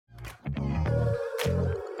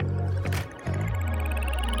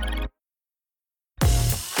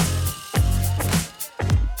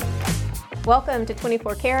Welcome to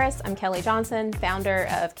 24 Karis. I'm Kelly Johnson, founder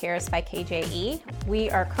of Karis by KJE. We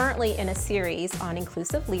are currently in a series on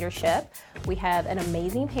inclusive leadership. We have an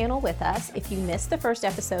amazing panel with us. If you missed the first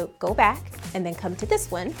episode, go back and then come to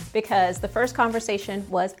this one because the first conversation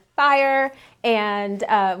was fire, and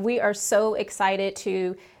we are so excited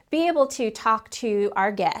to be able to talk to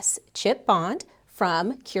our guests, Chip Bond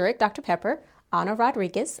from Keurig Dr. Pepper, Ana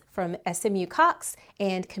Rodriguez from SMU Cox,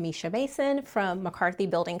 and Kamisha Mason from McCarthy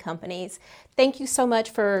Building Companies. Thank you so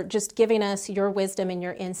much for just giving us your wisdom and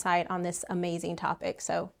your insight on this amazing topic.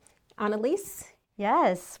 So, Annalise?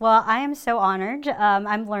 Yes, well, I am so honored.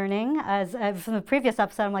 I'm learning from the previous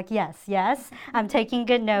episode. I'm like, yes. I'm taking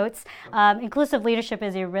good notes. Inclusive leadership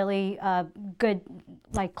is a really good,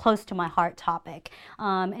 close to my heart topic.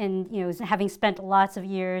 And having spent lots of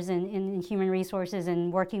years in human resources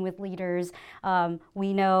and working with leaders,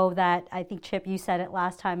 we know that, I think Chip, you said it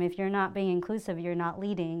last time, if you're not being inclusive, you're not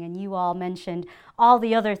leading. And you all mentioned all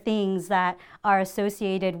the other things that are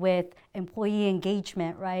associated with employee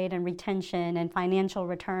engagement, right, and retention and financial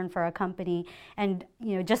return for a company. And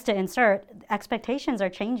just to insert, expectations are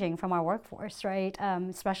changing from our workforce, right?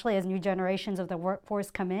 Especially as new generations of the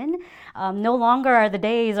workforce come in. No longer are the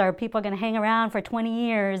days are people going to hang around for 20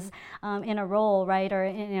 years in a role, right, or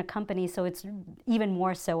in a company. So it's even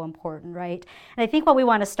more so important, right? And I think what we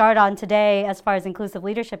want to start on today, as far as inclusive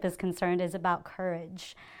leadership is concerned, is about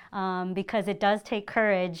courage. Because it does take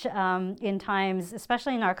courage in times,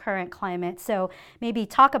 especially in our current climate. So maybe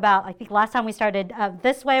talk about, I think last time we started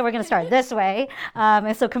this way, we're going to start this way.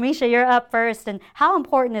 And so Kamisha, you're up first. And how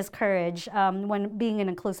important is courage when being an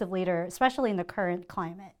inclusive leader, especially in the current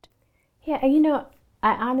climate? Yeah,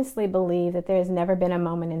 I honestly believe that there's never been a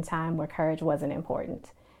moment in time where courage wasn't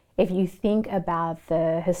important. If you think about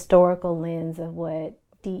the historical lens of what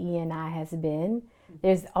DE&I has been,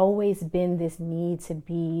 there's always been this need to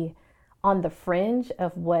be on the fringe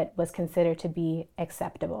of what was considered to be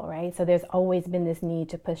acceptable, right? So there's always been this need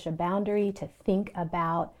to push a boundary, to think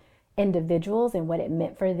about individuals and what it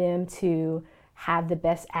meant for them to have the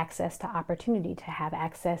best access to opportunity, to have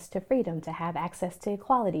access to freedom, to have access to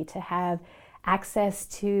equality, to have access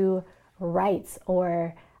to rights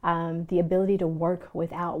or the ability to work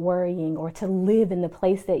without worrying, or to live in the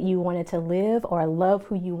place that you wanted to live, or love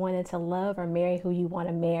who you wanted to love, or marry who you want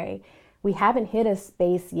to marry. We haven't hit a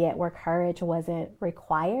space yet where courage wasn't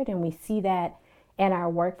required, and we see that in our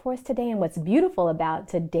workforce today. And what's beautiful about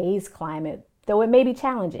today's climate, though it may be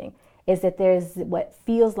challenging, is that there's what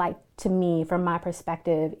feels like, to me, from my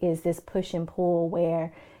perspective, is this push and pull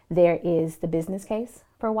where there is the business case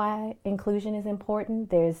for why inclusion is important.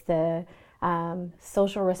 There's the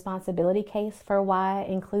social responsibility case for why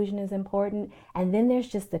inclusion is important. And then there's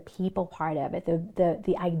just the people part of it,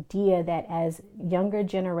 the idea that as younger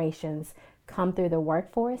generations come through the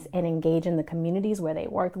workforce and engage in the communities where they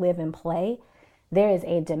work, live, and play, there is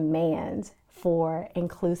a demand for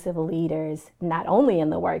inclusive leaders, not only in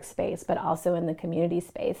the workspace, but also in the community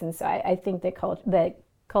space. And so I think that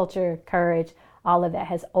culture, courage, all of that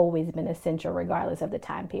has always been essential regardless of the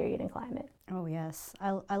time period and climate. Oh, yes.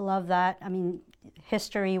 I love that. I mean,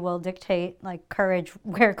 history will dictate courage,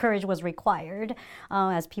 where courage was required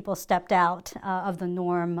as people stepped out of the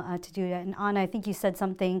norm to do that. And Ana, I think you said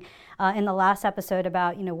something in the last episode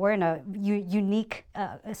about, we're in a unique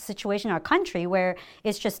situation in our country where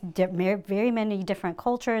it's just very many different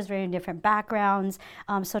cultures, very different backgrounds.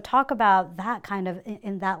 So talk about that kind of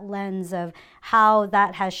in that lens of how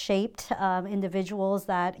that has shaped individuals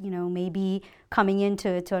that, maybe coming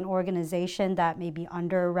into an organization that may be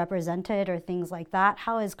underrepresented or things like that.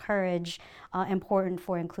 How is courage important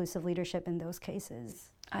for inclusive leadership in those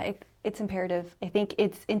cases? It's imperative. I think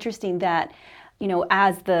it's interesting that,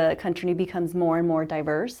 as the country becomes more and more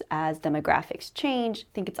diverse, as demographics change,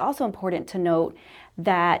 I think it's also important to note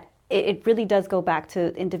that it really does go back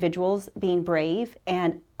to individuals being brave.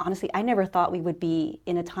 And honestly, I never thought we would be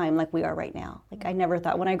in a time like we are right now. I never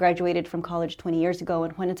thought, when I graduated from college 20 years ago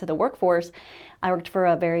and went into the workforce, I worked for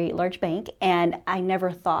a very large bank, and I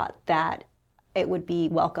never thought that it would be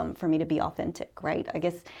welcome for me to be authentic, right? I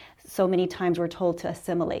guess so many times we're told to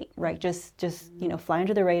assimilate, right? Just fly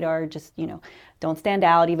under the radar, don't stand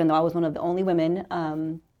out, even though I was one of the only women,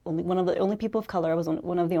 one of the only people of color. I was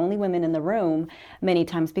one of the only women in the room many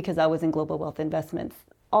times because I was in global wealth investments.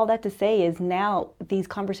 All that to say is now these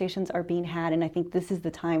conversations are being had, and I think this is the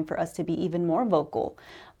time for us to be even more vocal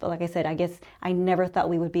But like I said, I guess I never thought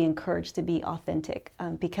we would be encouraged to be authentic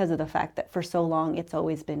because of the fact that for so long it's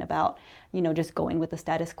always been about, just going with the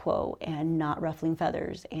status quo and not ruffling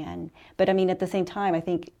feathers. But I mean, at the same time, I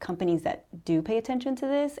think companies that do pay attention to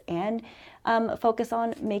this and focus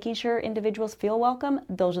on making sure individuals feel welcome,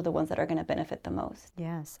 those are the ones that are going to benefit the most.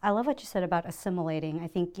 Yes. I love what you said about assimilating. I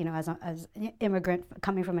think, as an immigrant,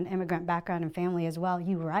 coming from an immigrant background and family as well,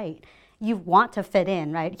 you're right. You want to fit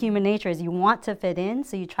in, right? Human nature is you want to fit in,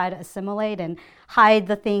 so you try to assimilate and hide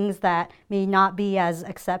the things that may not be as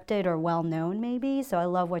accepted or well known maybe. So I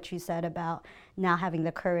love what you said about now having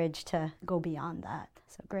the courage to go beyond that.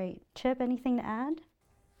 So great. Chip, anything to add?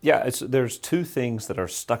 Yeah, there's two things that are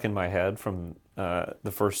stuck in my head from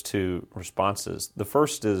the first two responses. The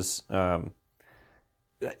first is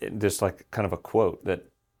just like kind of a quote that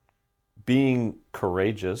being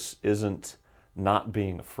courageous isn't not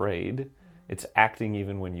being afraid. It's acting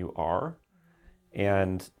even when you are.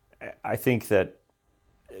 And I think that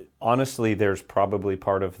honestly, there's probably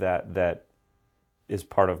part of that is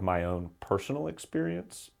part of my own personal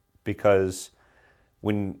experience, because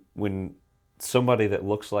when somebody that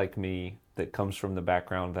looks like me, that comes from the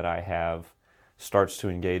background that I have, starts to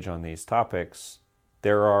engage on these topics,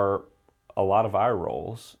 there are a lot of eye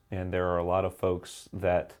rolls, and there are a lot of folks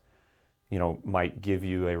that might give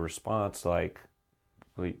you a response like,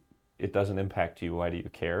 it doesn't impact you, why do you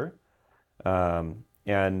care?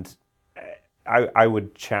 And I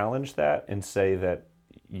would challenge that and say that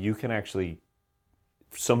you can actually,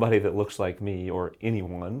 somebody that looks like me, or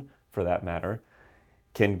anyone for that matter,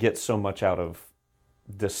 can get so much out of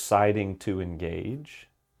deciding to engage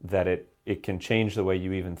that it can change the way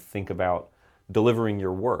you even think about delivering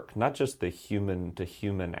your work, not just the human to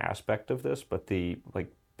human aspect of this, but the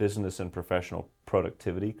business and professional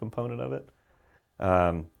productivity component of it.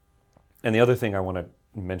 And the other thing I want to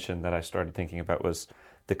mention that I started thinking about was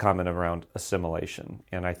the comment around assimilation.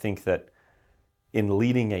 And I think that in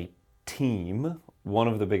leading a team, one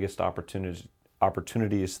of the biggest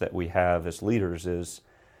opportunities that we have as leaders is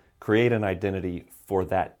create an identity for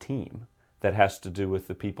that team that has to do with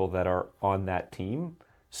the people that are on that team,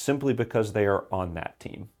 simply because they are on that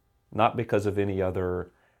team, not because of any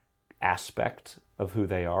other aspect of who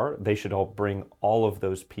they are. They should all bring all of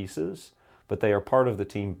those pieces, but they are part of the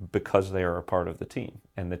team because they are a part of the team.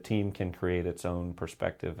 And the team can create its own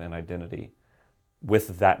perspective and identity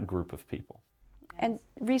with that group of people. And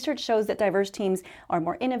research shows that diverse teams are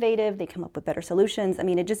more innovative, they come up with better solutions. I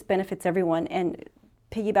mean, it just benefits everyone. And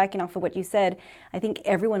piggybacking off of what you said, I think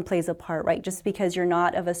everyone plays a part, right? Just because you're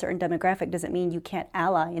not of a certain demographic doesn't mean you can't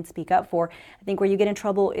ally and speak up for. I think where you get in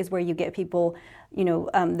trouble is where you get people,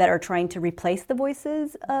 that are trying to replace the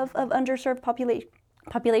voices of underserved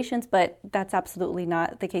populations, but that's absolutely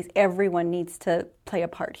not the case. Everyone needs to play a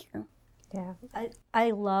part here. Yeah.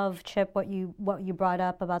 I love, Chip, what you brought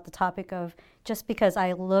up about the topic of just because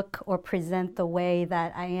I look or present the way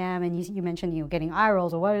that I am, and you mentioned getting eye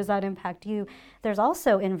rolls, or what does that impact you? There's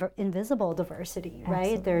also invisible diversity, right?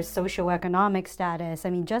 Absolutely. There's socioeconomic status.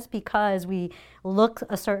 I mean, just because we look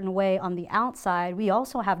a certain way on the outside, we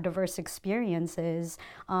also have diverse experiences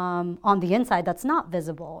on the inside that's not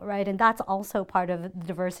visible, right? And that's also part of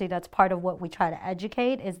diversity. That's part of what we try to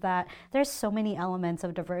educate, is that there's so many elements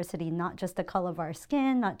of diversity, not just the color of our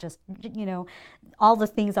skin, not just, all the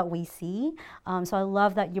things that we see. So I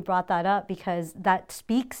love that you brought that up, because that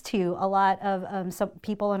speaks to a lot of some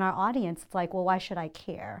people in our audience. It's like, well, why should I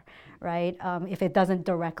care, right? If it doesn't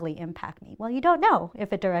directly impact me. Well, you don't know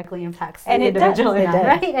if it directly impacts the individual or not,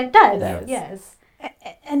 right? It does, yes.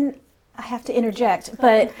 And I have to interject,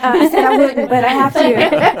 but I said I wouldn't, but I have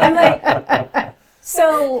to. I'm like,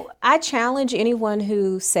 So I challenge anyone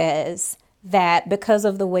who says that because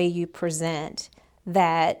of the way you present,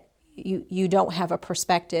 that you don't have a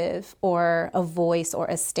perspective or a voice or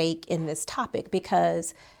a stake in this topic,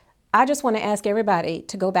 because I just want to ask everybody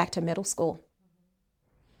to go back to middle school.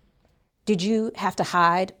 Did you have to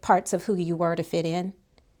hide parts of who you were to fit in?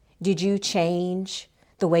 Did you change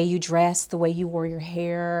the way you dressed, the way you wore your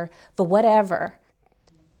hair, the whatever?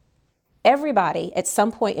 Everybody at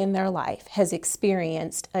some point in their life has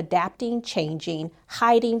experienced adapting, changing,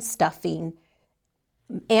 hiding, stuffing,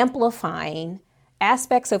 amplifying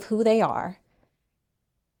aspects of who they are.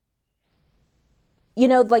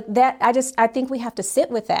 Like that, I think we have to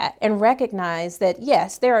sit with that and recognize that,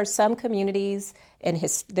 yes, there are some communities and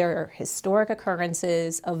there are historic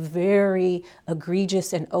occurrences of very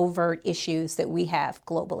egregious and overt issues that we have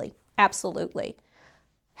globally. Absolutely.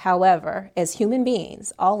 However, as human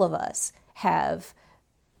beings, all of us have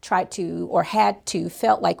tried to, or had to,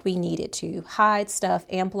 felt like we needed to hide stuff,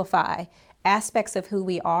 amplify aspects of who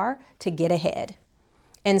we are to get ahead.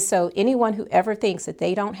 And so anyone who ever thinks that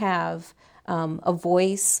they don't have a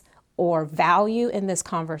voice or value in this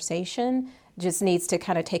conversation just needs to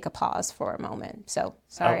kind of take a pause for a moment. So,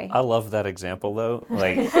 sorry. I love that example, though.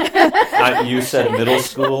 Like, you said middle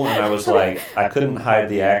school, and I was like, I couldn't hide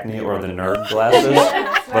the acne or the nerd glasses,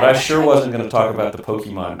 but I sure wasn't going to talk about the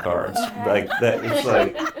Pokemon cards. Like, that, it's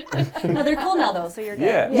like... No, they're cool now, though, so you're good.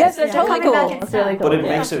 Yeah. Yes, they're totally cool. It's really cool. But it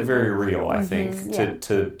makes it very real, I think, Yeah.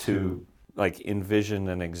 to like envision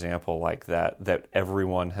an example like that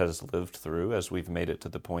everyone has lived through as we've made it to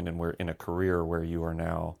the point and we're in a career where you are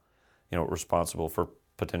now, responsible for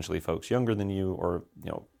potentially folks younger than you, or,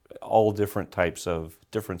 all different types of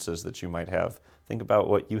differences that you might have. Think about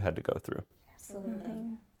what you had to go through. Absolutely.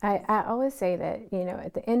 I always say that,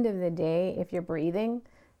 at the end of the day, if you're breathing,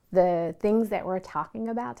 the things that we're talking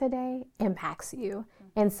about today impacts you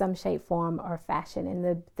in some shape, form, or fashion.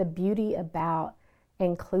 And the beauty about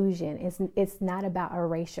inclusion is it's not about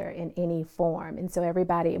erasure in any form. And so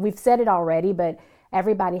everybody, we've said it already, but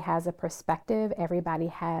everybody has a perspective, everybody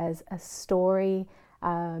has a story,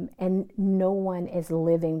 and no one is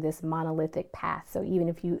living this monolithic path. So even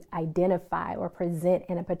if you identify or present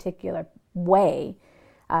in a particular way,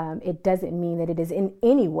 it doesn't mean that it is in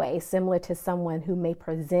any way similar to someone who may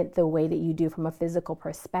present the way that you do from a physical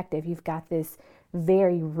perspective. You've got this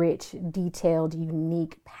very rich, detailed,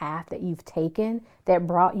 unique path that you've taken that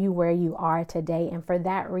brought you where you are today. And for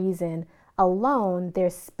that reason alone,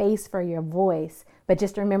 there's space for your voice. But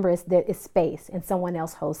just remember, there is space, and someone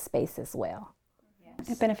else holds space as well.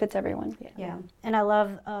 It benefits everyone. Yeah, and I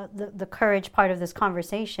love the courage part of this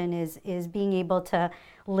conversation is being able to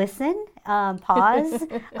listen, pause,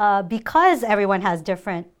 because everyone has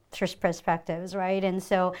different perspectives, right? And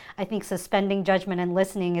so I think suspending judgment and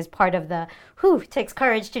listening is part of it takes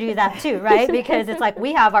courage to do that too, right? Because it's like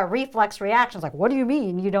we have our reflex reactions, like, what do you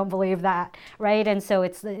mean you don't believe that, right? And so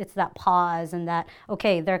it's that pause and that,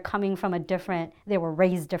 okay, they're coming from they were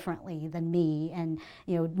raised differently than me, and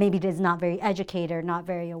maybe it is not very educated, not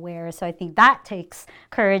very aware. So I think that takes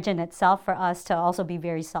courage in itself for us to also be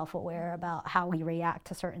very self-aware about how we react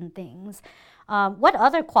to certain things. What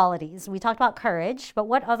other qualities, we talked about courage, but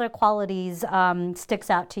what other qualities sticks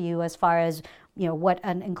out to you as far as, what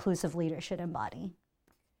an inclusive leader should embody?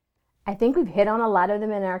 I think we've hit on a lot of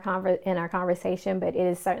them in our conversation, but it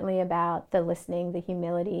is certainly about the listening, the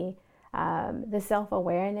humility, the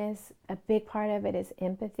self-awareness. A big part of it is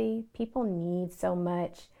empathy. People need so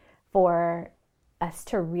much for us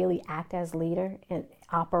to really act as leader and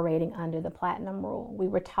operating under the platinum rule. We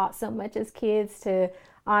were taught so much as kids to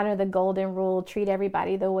honor the golden rule, treat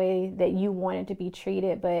everybody the way that you wanted to be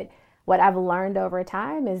treated. But what I've learned over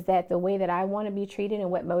time is that the way that I want to be treated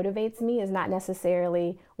and what motivates me is not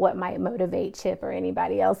necessarily what might motivate Chip or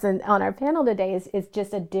anybody else. And on our panel today is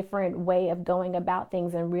just a different way of going about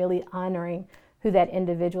things and really honoring who that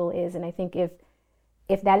individual is. And I think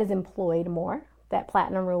if that is employed more, that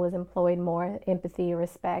platinum rule is employed more, empathy,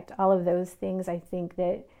 respect, all of those things, I think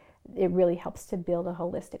that it really helps to build a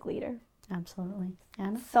holistic leader. Absolutely.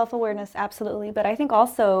 Anna? Self-awareness, absolutely. But I think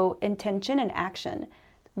also intention and action,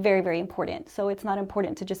 very, very important. So it's not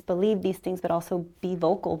important to just believe these things, but also be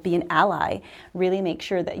vocal, be an ally, really make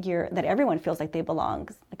sure that that everyone feels like they belong.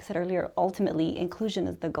 Like I said earlier, ultimately, inclusion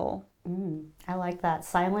is the goal. I like that.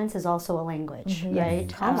 Silence is also a language,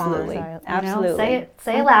 right? Absolutely. Absolutely.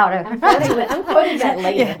 Say it louder. I'm quoting that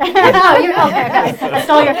later. No, you're okay. I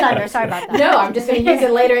stole your thunder. Sorry about that. No, I'm just going to use it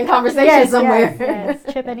later in conversation somewhere.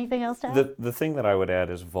 Yes. Chip, anything else to add? The thing that I would add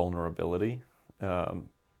is vulnerability.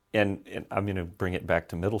 And I'm going to bring it back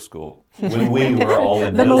to middle school. When we were all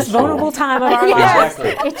in The middle most school. vulnerable time of our lives.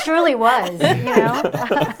 Exactly. It truly was,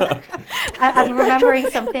 I'm remembering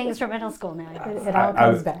some things from middle school now. It all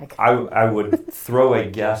comes back. I would throw a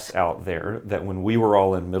guess out there that when we were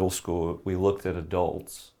all in middle school, we looked at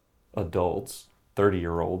adults,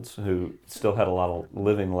 30-year-olds who still had a lot of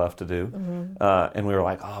living left to do. And we were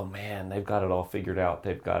like, oh man, they've got it all figured out.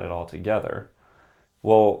 They've got it all together.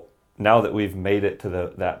 Well, now that we've made it to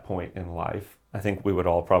that point in life, I think we would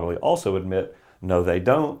all probably also admit, no, they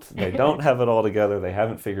don't. They don't have it all together. They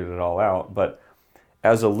haven't figured it all out. But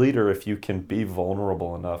as a leader, if you can be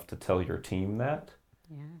vulnerable enough to tell your team that,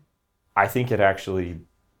 I think it actually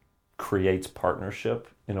creates partnership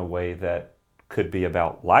in a way that could be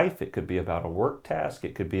about life. It could be about a work task.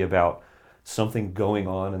 It could be about something going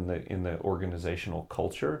on in the organizational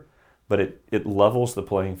culture. But it levels the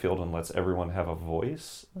playing field and lets everyone have a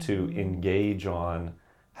voice to engage on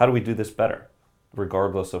how do we do this better,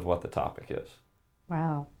 regardless of what the topic is.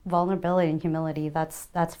 Wow, vulnerability and humility, that's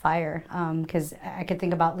fire. Because I could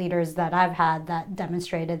think about leaders that I've had that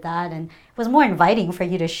demonstrated that, and it was more inviting for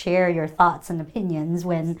you to share your thoughts and opinions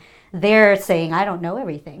when they're saying, I don't know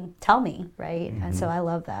everything, tell me, right? And so I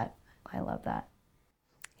love that. I love that.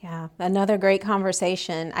 Yeah, another great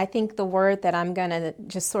conversation. I think the word that I'm going to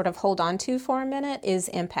just sort of hold on to for a minute is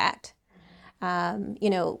impact.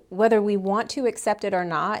 Whether we want to accept it or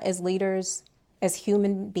not, as leaders, as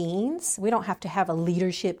human beings, we don't have to have a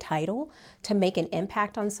leadership title to make an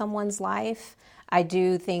impact on someone's life. I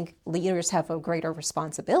do think leaders have a greater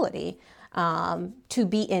responsibility to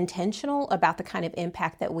be intentional about the kind of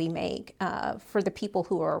impact that we make for the people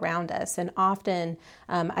who are around us. And often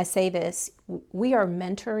I say this, we are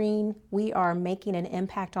mentoring, we are making an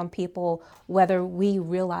impact on people whether we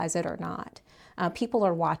realize it or not. People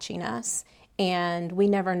are watching us. And we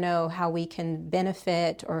never know how we can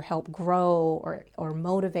benefit or help grow or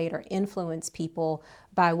motivate or influence people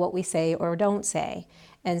by what we say or don't say.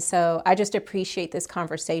 And so I just appreciate this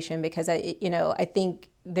conversation because I think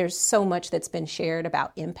there's so much that's been shared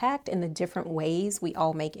about impact and the different ways we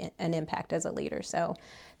all make an impact as a leader. So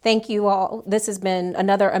thank you all. This has been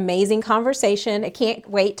another amazing conversation. I can't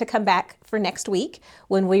wait to come back for next week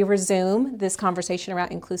when we resume this conversation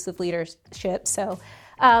around inclusive leadership. So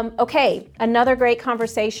okay, another great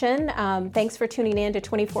conversation. Thanks for tuning in to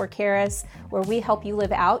 24 Caris, where we help you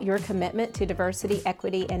live out your commitment to diversity,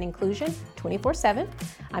 equity, and inclusion 24/7.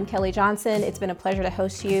 I'm Kelly Johnson. It's been a pleasure to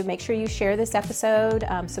host you. Make sure you share this episode,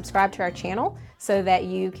 subscribe to our channel so that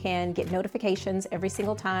you can get notifications every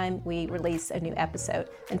single time we release a new episode.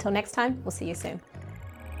 Until next time, we'll see you soon.